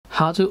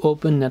How to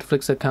open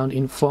Netflix account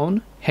in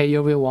phone. Hey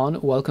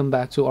everyone, welcome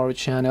back to our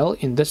channel.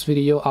 In this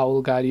video I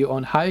will guide you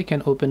on how you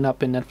can open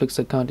up a Netflix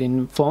account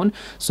in phone,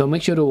 so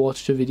make sure to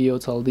watch the video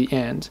till the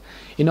end.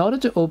 In order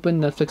to open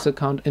Netflix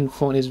account in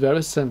phone is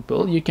very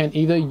simple. You can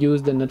either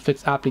use the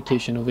Netflix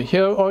application over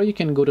here, or you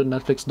can go to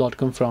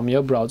netflix.com from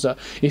your browser.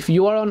 If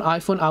you are on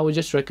iPhone, I would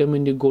just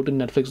recommend you go to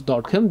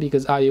netflix.com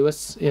because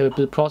iOS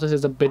the process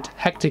is a bit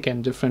hectic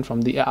and different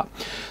from the app.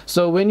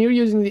 So when you're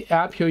using the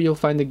app, here you'll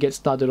find the get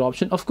started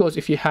option. Of course,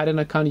 if you had an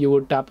account, you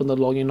would tap on the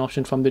login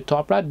option from the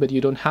top right, but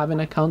you don't have an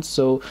account,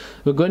 so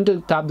we're going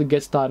to tap the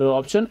get started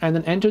option and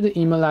then enter the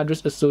email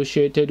address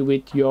associated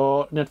with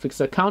your Netflix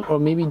account, or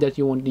maybe that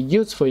you want to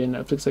use for your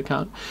Netflix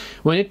account.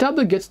 When you tap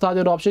the get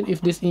started option,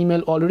 if this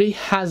email already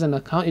has an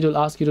account, it will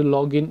ask you to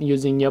log in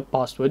using your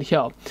password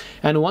here.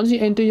 And once you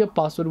enter your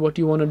password, what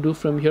you want to do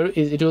from here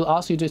is it will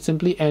ask you to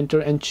simply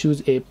enter and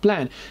choose a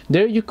plan.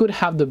 There you could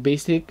have the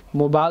basic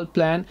mobile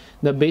plan,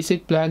 the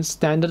basic plan,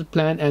 standard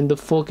plan, and the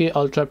 4K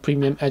ultra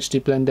premium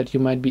HD plan that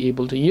you might be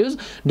able to use.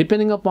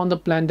 Depending upon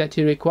the plan that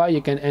you require, you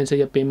can enter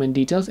your payment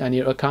details and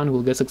your account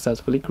will get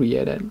successfully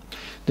created.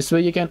 This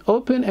way you can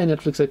open a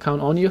Netflix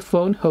account on your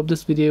phone. Hope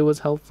this video was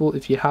helpful.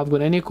 If you have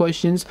got any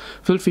questions,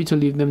 feel free to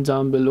leave them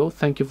down below.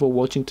 Thank you for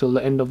watching till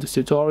the end of this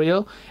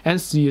tutorial,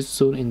 and see you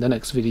soon in the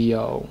next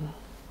video.